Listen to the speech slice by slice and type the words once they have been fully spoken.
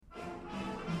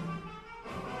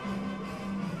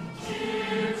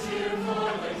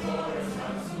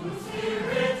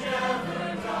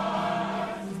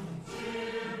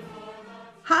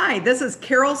Hi, this is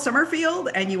Carol Summerfield,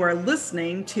 and you are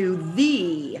listening to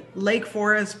the Lake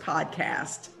Forest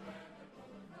Podcast.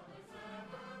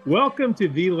 Welcome to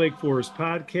the Lake Forest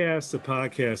Podcast, a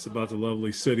podcast about the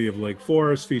lovely city of Lake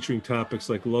Forest, featuring topics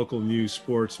like local news,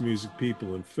 sports, music,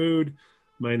 people, and food.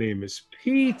 My name is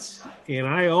Pete, and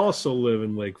I also live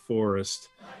in Lake Forest.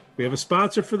 We have a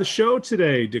sponsor for the show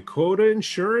today, Dakota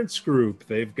Insurance Group.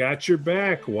 They've got your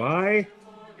back. Why?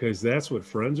 Because that's what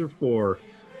friends are for.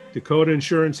 Dakota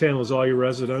Insurance handles all your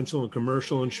residential and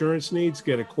commercial insurance needs.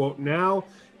 Get a quote now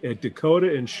at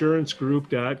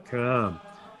dakotaInsuranceGroup.com.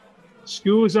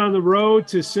 Stu is on the road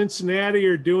to Cincinnati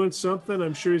or doing something.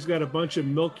 I'm sure he's got a bunch of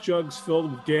milk jugs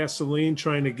filled with gasoline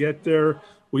trying to get there.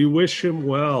 We wish him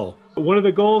well. One of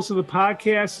the goals of the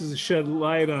podcast is to shed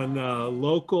light on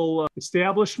local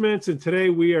establishments. And today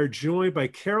we are joined by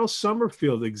Carol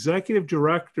Summerfield, Executive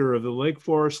Director of the Lake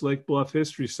Forest Lake Bluff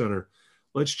History Center.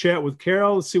 Let's chat with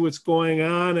Carol and see what's going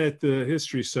on at the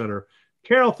History Center.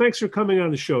 Carol, thanks for coming on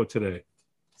the show today.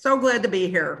 So glad to be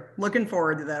here. Looking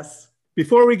forward to this.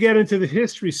 Before we get into the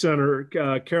History Center,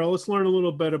 Carol, let's learn a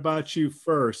little bit about you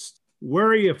first. Where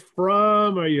are you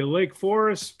from? Are you a Lake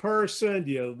Forest person?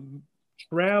 Do you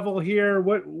travel here?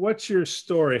 What's your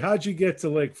story? How'd you get to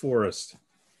Lake Forest?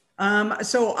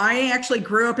 So I actually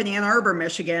grew up in Ann Arbor,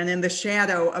 Michigan, in the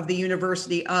shadow of the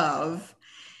University of,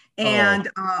 and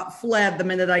fled the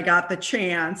minute I got the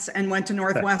chance and went to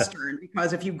Northwestern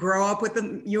because if you grow up with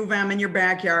the U of M in your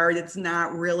backyard, it's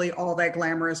not really all that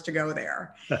glamorous to go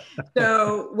there.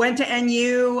 So went to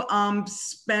NU,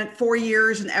 spent 4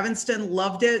 years in Evanston,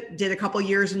 loved it, did a couple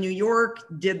years in New York,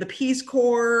 did the Peace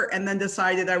Corps, and then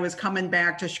decided I was coming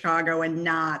back to Chicago and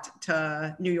not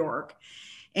to New York.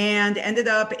 And ended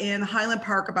up in Highland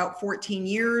Park about 14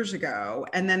 years ago.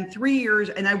 And then 3 years,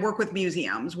 and I work with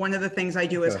museums. One of the things I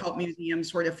do is help museums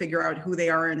sort of figure out who they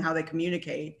are and how they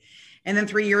communicate. And then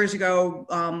 3 years ago,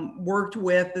 worked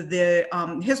with the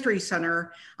History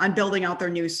Center on building out their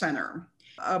new center.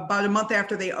 About a month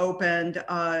after they opened,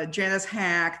 Janice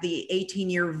Hack, the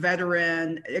 18-year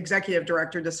veteran executive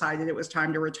director, decided it was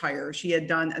time to retire. She had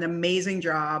done an amazing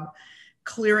job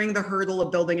clearing the hurdle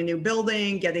of building a new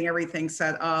building, getting everything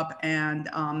set up. And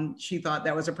she thought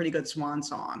that was a pretty good swan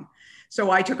song.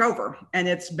 So I took over and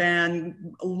it's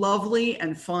been lovely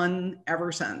and fun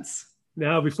ever since.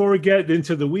 Now, before we get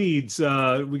into the weeds,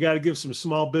 we got to give some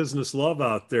small business love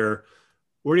out there.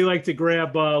 Where do you like to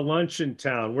grab lunch in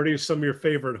town? What are some of your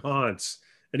favorite haunts?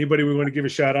 Anybody we want to give a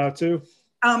shout out to?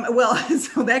 Well,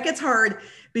 so that gets hard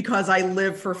because I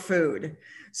live for food.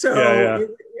 So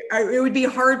it would be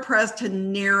hard pressed to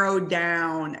narrow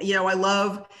down. You know, I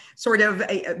love sort of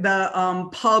the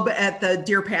pub at the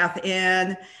Deer Path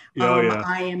Inn.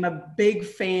 I am a big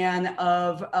fan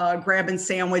of grabbing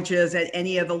sandwiches at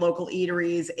any of the local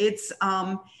eateries. It's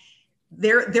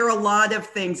there are a lot of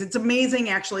things. It's amazing,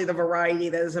 actually, the variety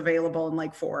that is available in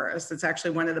Lake Forest. It's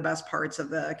actually one of the best parts of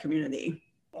the community.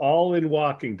 All in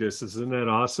walking distance. Isn't that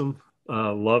awesome?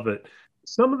 Love it.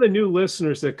 Some of the new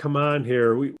listeners that come on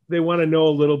here, they want to know a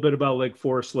little bit about Lake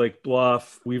Forest, Lake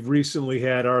Bluff. We've recently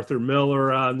had Arthur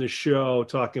Miller on the show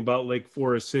talking about Lake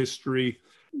Forest history.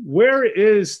 Where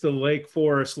is the Lake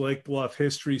Forest, Lake Bluff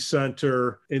History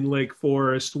Center in Lake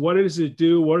Forest? What does it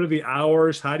do? What are the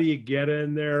hours? How do you get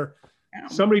in there?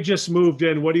 Somebody just moved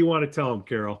in. What do you want to tell them,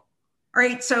 Carol? All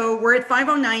right, so we're at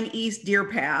 509 East Deer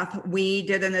Path. We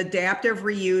did an adaptive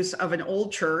reuse of an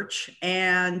old church,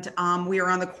 and we are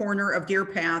on the corner of Deer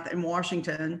Path and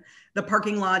Washington. The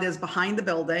parking lot is behind the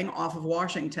building off of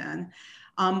Washington.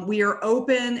 We are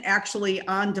open actually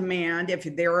on demand. If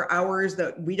there are hours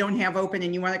that we don't have open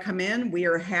and you want to come in, we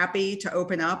are happy to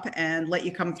open up and let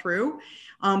you come through.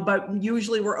 But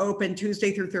usually we're open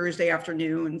Tuesday through Thursday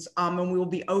afternoons, and we will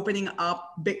be opening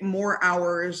up more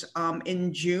hours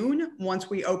in June once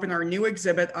we open our new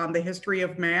exhibit on the history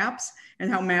of maps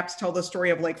and how maps tell the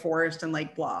story of Lake Forest and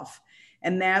Lake Bluff.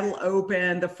 And that'll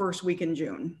open the first week in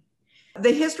June.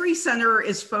 The History Center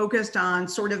is focused on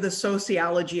sort of the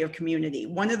sociology of community.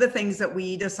 One of the things that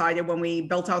we decided when we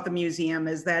built out the museum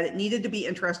is that it needed to be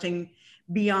interesting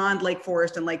beyond Lake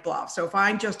Forest and Lake Bluff. So if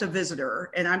I'm just a visitor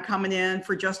and I'm coming in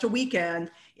for just a weekend,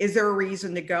 is there a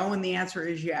reason to go? And the answer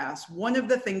is yes. One of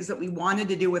the things that we wanted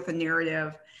to do with the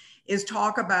narrative is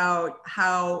talk about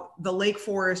how the Lake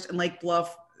Forest and Lake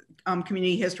Bluff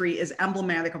community history is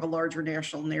emblematic of a larger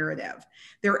national narrative.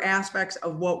 There are aspects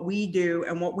of what we do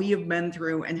and what we have been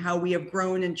through and how we have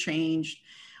grown and changed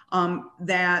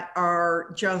that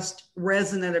are just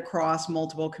resonant across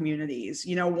multiple communities.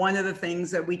 You know, one of the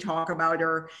things that we talk about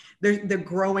are the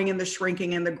growing and the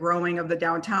shrinking and the growing of the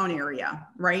downtown area,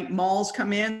 right? Malls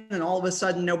come in and all of a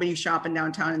sudden nobody's shopping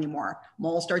downtown anymore.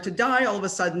 Malls start to die, all of a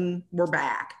sudden we're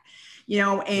back. You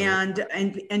know,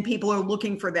 and people are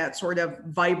looking for that sort of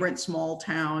vibrant small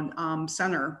town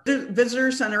center. The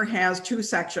visitor center has two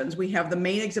sections. We have the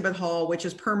main exhibit hall, which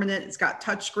is permanent. It's got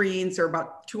touch screens. There are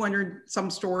about 200 some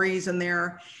stories in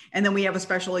there. And then we have a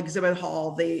special exhibit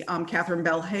hall, the Catherine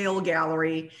Bell Hale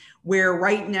Gallery, where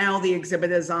right now the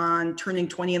exhibit is on turning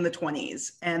 20 in the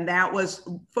 20s. And that was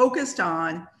focused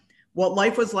on what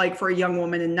life was like for a young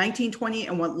woman in 1920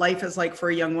 and what life is like for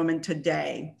a young woman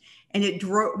today. And it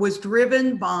was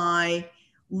driven by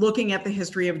looking at the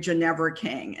history of Ginevra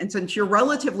King. And since you're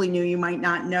relatively new, you might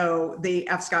not know the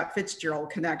F. Scott Fitzgerald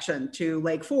connection to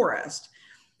Lake Forest.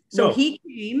 So he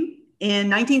came in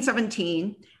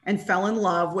 1917 and fell in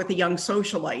love with a young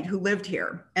socialite who lived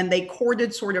here. And they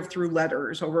courted sort of through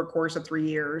letters over a course of 3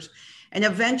 years. And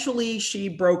eventually she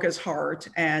broke his heart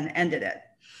and ended it.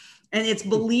 And it's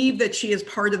believed that she is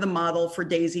part of the model for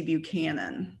Daisy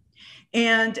Buchanan.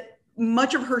 And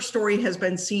much of her story has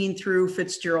been seen through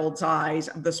Fitzgerald's eyes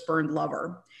of the spurned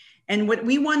lover. And what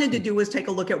we wanted to do was take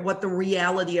a look at what the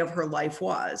reality of her life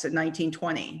was in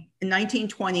 1920. In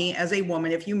 1920, as a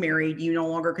woman, if you married, you no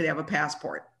longer could have a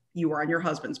passport. You were on your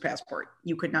husband's passport.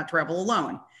 You could not travel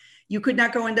alone. You could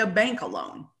not go into a bank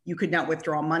alone. You could not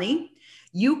withdraw money.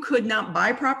 You could not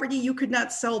buy property. You could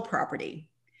not sell property.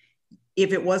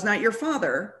 If it was not your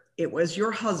father, it was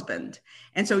your husband.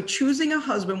 And so choosing a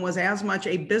husband was as much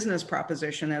a business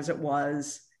proposition as it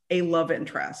was a love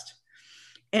interest.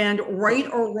 And right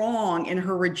or wrong in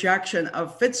her rejection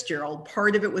of Fitzgerald,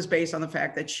 part of it was based on the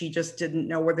fact that she just didn't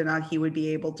know whether or not he would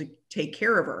be able to take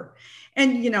care of her.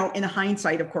 And, you know, in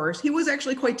hindsight, of course, he was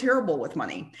actually quite terrible with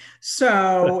money.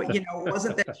 So, you know, it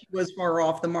wasn't that she was far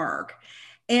off the mark.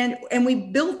 And we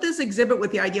built this exhibit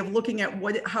with the idea of looking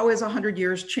at how has 100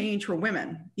 years changed for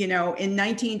women. You know, in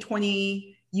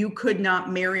 1920, you could not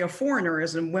marry a foreigner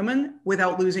as a woman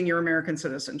without losing your American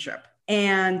citizenship.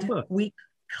 And we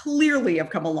clearly have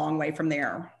come a long way from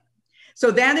there.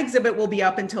 So that exhibit will be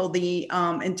up until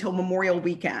until Memorial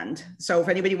Weekend. So if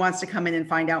anybody wants to come in and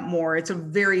find out more, it's a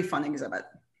very fun exhibit.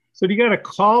 So do you got a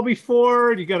call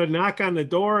before? Do you got to knock on the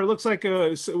door? It looks like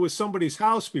it was somebody's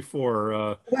house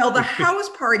before. Well, the house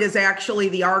part is actually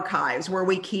the archives where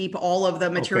we keep all of the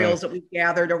materials that we've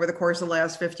gathered over the course of the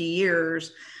last 50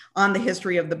 years on the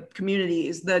history of the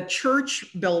communities. The church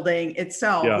building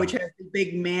itself, which has the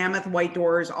big mammoth white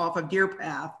doors off of Deer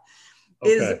Path,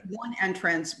 is one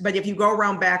entrance. But if you go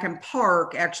around back and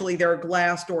park, actually there are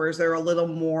glass doors that are a little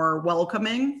more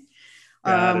welcoming.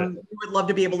 We would love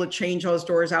to be able to change those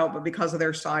doors out, but because of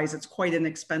their size, it's quite an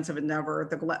expensive endeavor,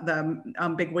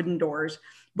 the big wooden doors.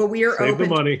 But we are open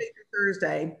Tuesday through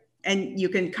Thursday, and you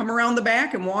can come around the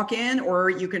back and walk in, or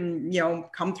you can, you know,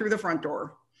 come through the front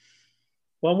door.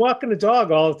 Well, I'm walking the dog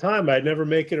all the time. I'd never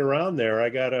make it around there.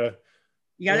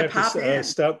 You gotta pop in.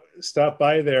 Stop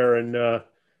by there, and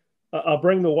I'll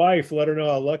bring the wife, let her know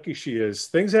how lucky she is.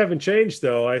 Things haven't changed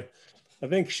though. I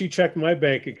think she checked my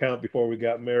bank account before we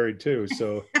got married too.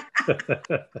 So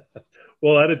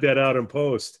we'll edit that out in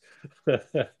post.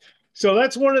 So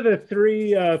that's one of the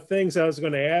three things I was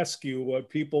going to ask you, what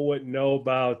people wouldn't know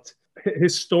about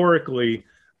historically.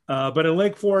 But in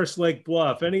Lake Forest, Lake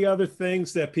Bluff, any other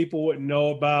things that people wouldn't know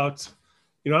about?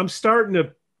 You know, I'm starting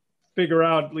to figure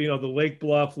out, you know, the Lake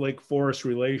Bluff, Lake Forest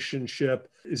relationship.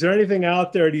 Is there anything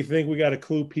out there, do you think we got to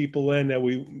clue people in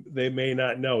that they may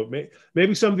not know?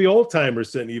 Maybe some of the old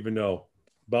timers didn't even know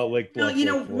about Lake Bluff. Well, you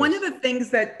know, one of the things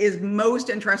that is most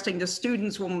interesting to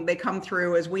students when they come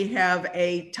through is we have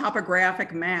a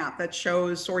topographic map that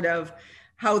shows sort of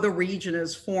how the region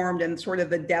is formed and sort of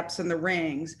the depths and the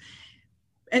rings.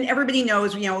 And everybody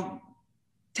knows, you know,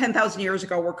 10,000 years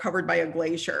ago, we're covered by a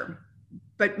glacier.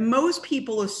 But most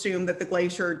people assume that the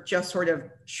glacier just sort of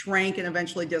shrank and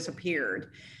eventually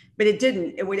disappeared. But it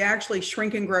didn't. It would actually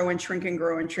shrink and grow and shrink and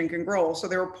grow and shrink and grow. So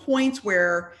there were points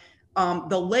where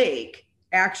the lake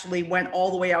actually went all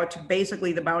the way out to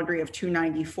basically the boundary of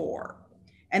 294.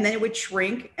 And then it would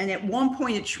shrink. And at one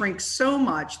point it shrinks so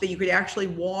much that you could actually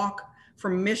walk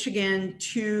from Michigan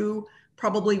to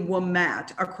probably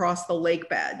Wilmette across the lake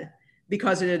bed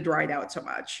because it had dried out so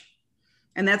much.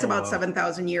 And that's Oh, about wow.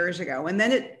 7,000 years ago. And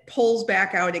then it pulls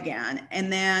back out again.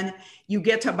 And then you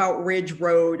get to about Ridge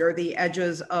Road or the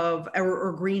edges of,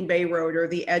 or Green Bay Road or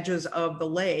the edges of the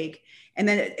lake. And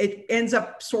then it ends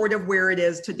up sort of where it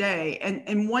is today.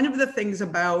 And one of the things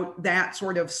about that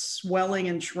sort of swelling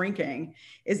and shrinking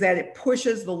is that it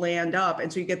pushes the land up.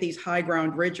 And so you get these high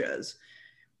ground ridges.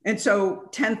 And so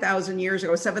 10,000 years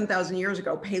ago, 7,000 years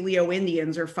ago, Paleo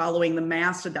Indians are following the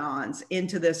mastodons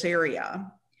into this area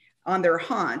on their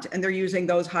hunt, and they're using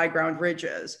those high ground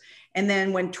ridges. And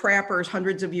then when trappers,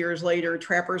 hundreds of years later,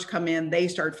 trappers come in, they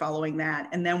start following that.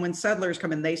 And then when settlers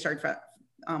come in, they start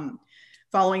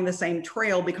following the same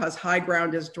trail because high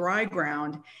ground is dry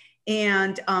ground.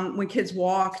 And when kids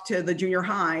walk to the junior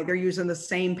high, they're using the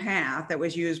same path that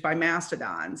was used by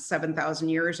mastodons 7,000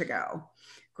 years ago.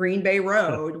 Green Bay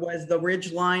Road was the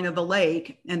ridge line of the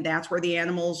lake, and that's where the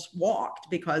animals walked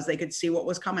because they could see what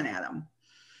was coming at them.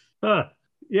 Huh.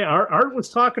 Yeah, Art was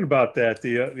talking about that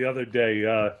the other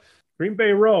day. Green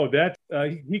Bay Road, that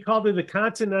he called it the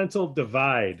Continental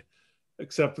Divide,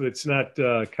 except that it's not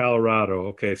Colorado.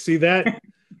 Okay, see that?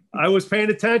 I was paying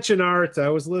attention, Art. I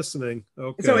was listening.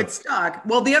 Okay. So it's stuck.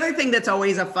 Well, the other thing that's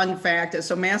always a fun fact is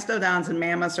so mastodons and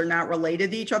mammoths are not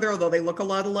related to each other, although they look a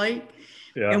lot alike.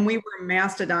 Yeah. And we were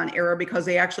mastodon era because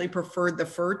they actually preferred the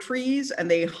fir trees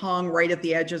and they hung right at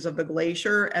the edges of the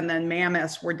glacier. And then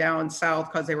mammoths were down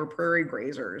south because they were prairie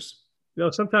grazers. You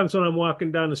know, sometimes when I'm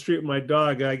walking down the street with my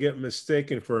dog, I get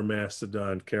mistaken for a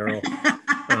mastodon, Carol.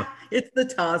 It's the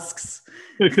tusks.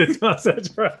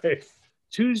 That's right.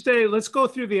 Tuesday, let's go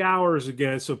through the hours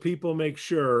again so people make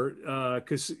sure,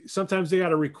 because sometimes they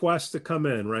got a request to come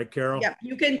in, right, Carol? Yeah,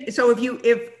 you can. So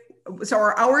so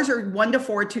our hours are 1 to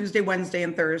 4, Tuesday, Wednesday,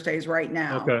 and Thursdays right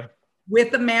now. Okay.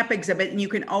 With the map exhibit, and you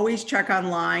can always check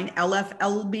online,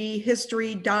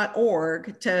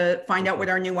 lflbhistory.org, to find out what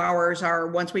our new hours are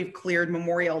once we've cleared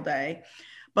Memorial Day.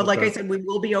 But like I said, we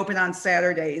will be open on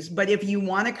Saturdays. But if you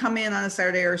want to come in on a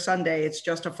Saturday or Sunday, it's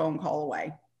just a phone call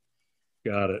away.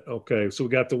 Got it. Okay. So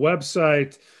we got the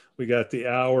website, we got the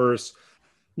hours.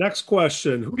 Next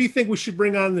question. Who do you think we should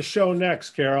bring on the show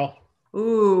next, Carol?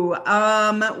 Ooh,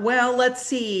 well, let's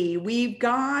see. We've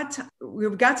got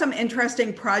some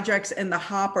interesting projects in the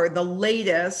hopper. The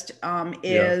latest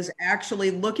is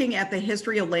actually looking at the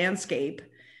history of landscape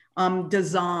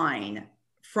design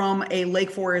from a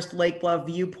Lake Forest, Lake Bluff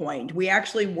viewpoint. We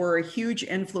actually were a huge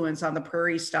influence on the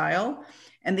prairie style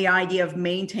and the idea of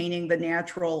maintaining the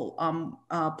natural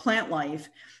plant life.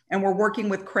 And we're working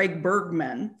with Craig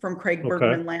Bergman from Craig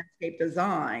Bergman Landscape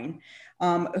Design,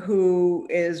 who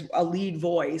is a lead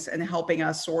voice in helping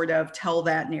us sort of tell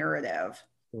that narrative.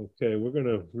 Okay, we're going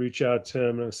to reach out to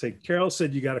him and say, Carol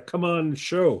said you got to come on the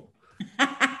show.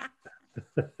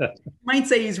 Might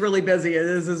say he's really busy. It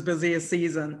is his busiest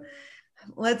season.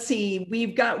 Let's see.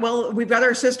 We've got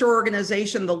our sister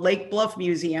organization, the Lake Bluff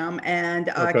Museum, and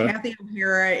Kathy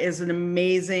O'Hara is an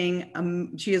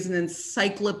amazing, she is an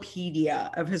encyclopedia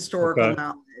of historical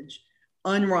knowledge,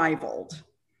 unrivaled.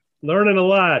 Learning a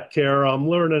lot, Carol. I'm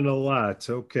learning a lot.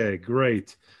 Okay,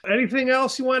 great. Anything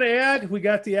else you want to add? We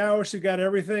got the hours. We got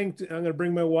everything. I'm going to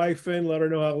bring my wife in, let her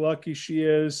know how lucky she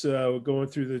is. We're going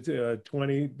through the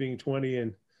 20, being 20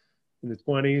 and in the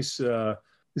 20s.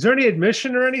 Is there any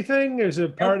admission or anything? Is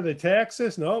it part of the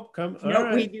taxes? Nope.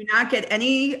 No, we do not get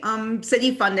any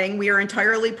city funding. We are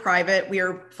entirely private. We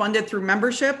are funded through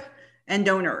membership and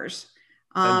donors.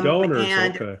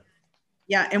 Okay.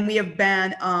 Yeah, and we have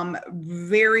been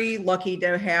very lucky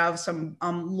to have some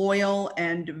loyal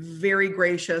and very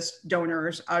gracious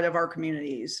donors out of our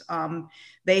communities.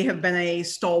 They have been a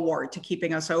stalwart to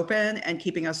keeping us open and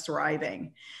keeping us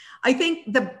thriving. I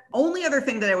think the only other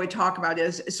thing that I would talk about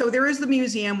is, so there is the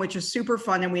museum, which is super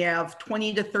fun, and we have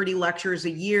 20 to 30 lectures a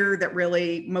year that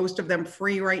really, most of them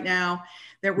free right now,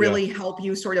 that really help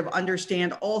you sort of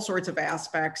understand all sorts of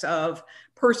aspects of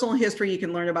personal history. You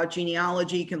can learn about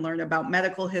genealogy, you can learn about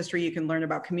medical history, you can learn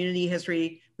about community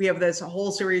history. We have this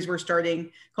whole series we're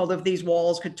starting called If These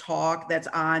Walls Could Talk, that's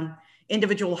on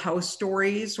individual house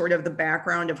stories, sort of the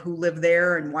background of who lived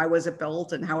there and why was it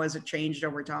built and how has it changed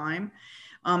over time.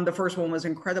 The first one was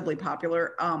incredibly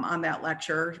popular on that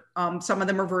lecture. Some of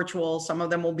them are virtual, some of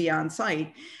them will be on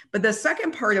site. But the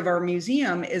second part of our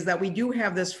museum is that we do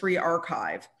have this free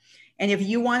archive. And if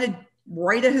you want to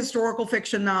write a historical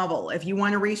fiction novel, if you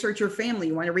want to research your family,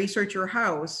 you want to research your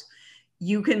house,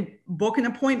 you can book an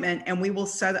appointment and we will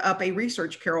set up a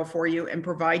research carrel for you and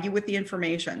provide you with the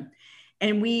information.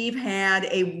 And we've had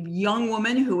a young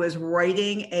woman who is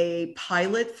writing a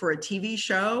pilot for a TV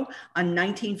show on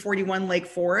 1941 Lake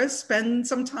Forest spend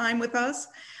some time with us.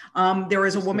 There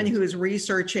is a woman who is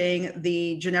researching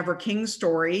the Ginevra King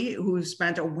story who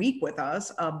spent a week with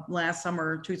us last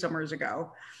summer, 2 summers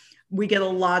ago. We get a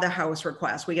lot of house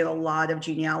requests. We get a lot of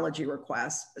genealogy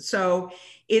requests. So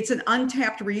it's an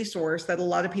untapped resource that a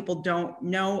lot of people don't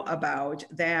know about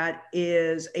that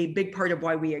is a big part of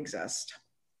why we exist.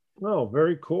 Oh,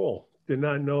 very cool. Did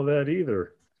not know that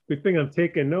either. Good thing I'm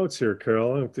taking notes here,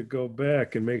 Carol. I have to go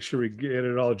back and make sure we get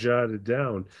it all jotted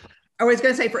down. I was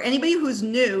going to say, for anybody who's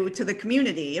new to the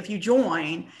community, if you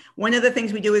join, one of the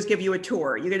things we do is give you a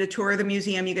tour. You get a tour of the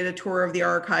museum, you get a tour of the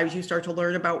archives, you start to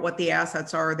learn about what the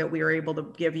assets are that we are able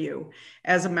to give you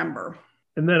as a member.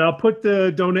 And then I'll put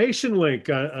the donation link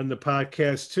on the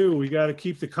podcast too. We got to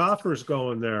keep the coffers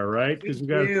going there, right? Because we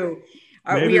do.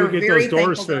 Maybe we get those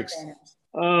doors fixed.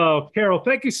 Oh, Carol,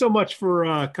 thank you so much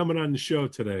for coming on the show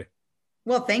today.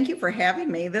 Well, thank you for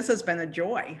having me. This has been a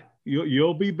joy.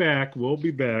 You'll be back. We'll be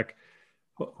back.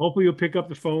 Hopefully you'll pick up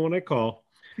the phone when I call.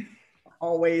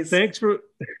 Always. Thanks for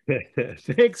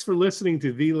listening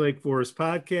to the Lake Forest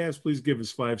Podcast. Please give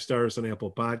us 5 stars on Apple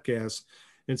Podcasts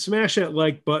and smash that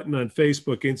like button on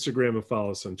Facebook, Instagram, and follow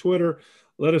us on Twitter.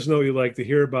 Let us know what you'd like to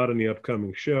hear about in the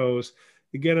upcoming shows.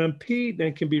 Again, I'm Pete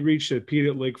and can be reached at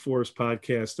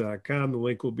pete@lakeforestpodcast.com. The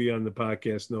link will be on the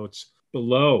podcast notes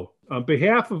below. On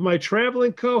behalf of my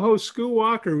traveling co-host, Scu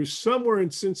Walker, who's somewhere in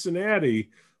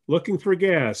Cincinnati looking for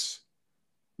gas,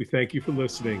 we thank you for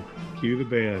listening. Cue the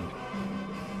band.